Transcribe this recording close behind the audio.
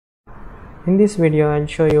In this video, I'll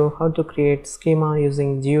show you how to create schema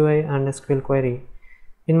using GUI and SQL Query.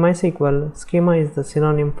 In MySQL, schema is the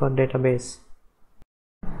synonym for database.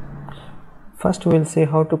 First, we'll see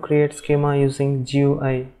how to create schema using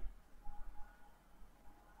GUI.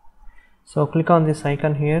 So click on this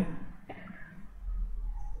icon here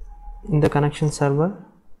in the connection server.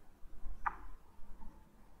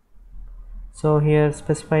 So here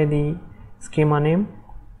specify the schema name.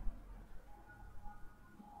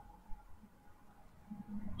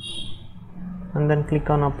 And then click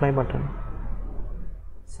on apply button.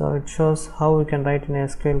 So it shows how we can write in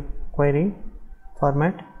SQL query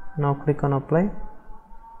format. Now click on apply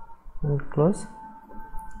and close.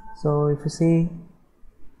 So if you see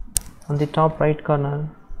on the top right corner,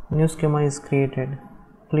 new schema is created.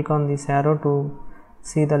 Click on this arrow to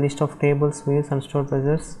see the list of tables, views and stored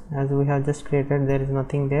procedures. As we have just created, there is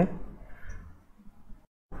nothing there.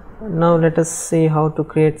 Now let us see how to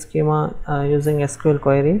create schema using SQL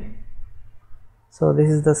query. So this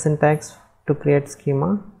is the syntax to create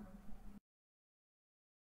schema.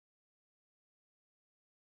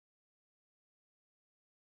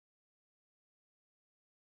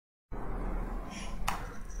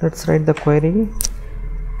 Let's write the query: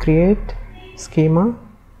 create schema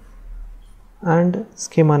and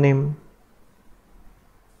schema name,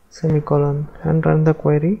 semicolon, and run the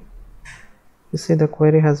query. You see the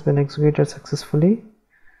query has been executed successfully.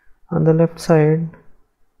 On the left side,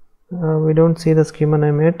 we don't see the schema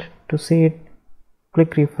name yet. To see it,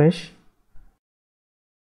 click refresh.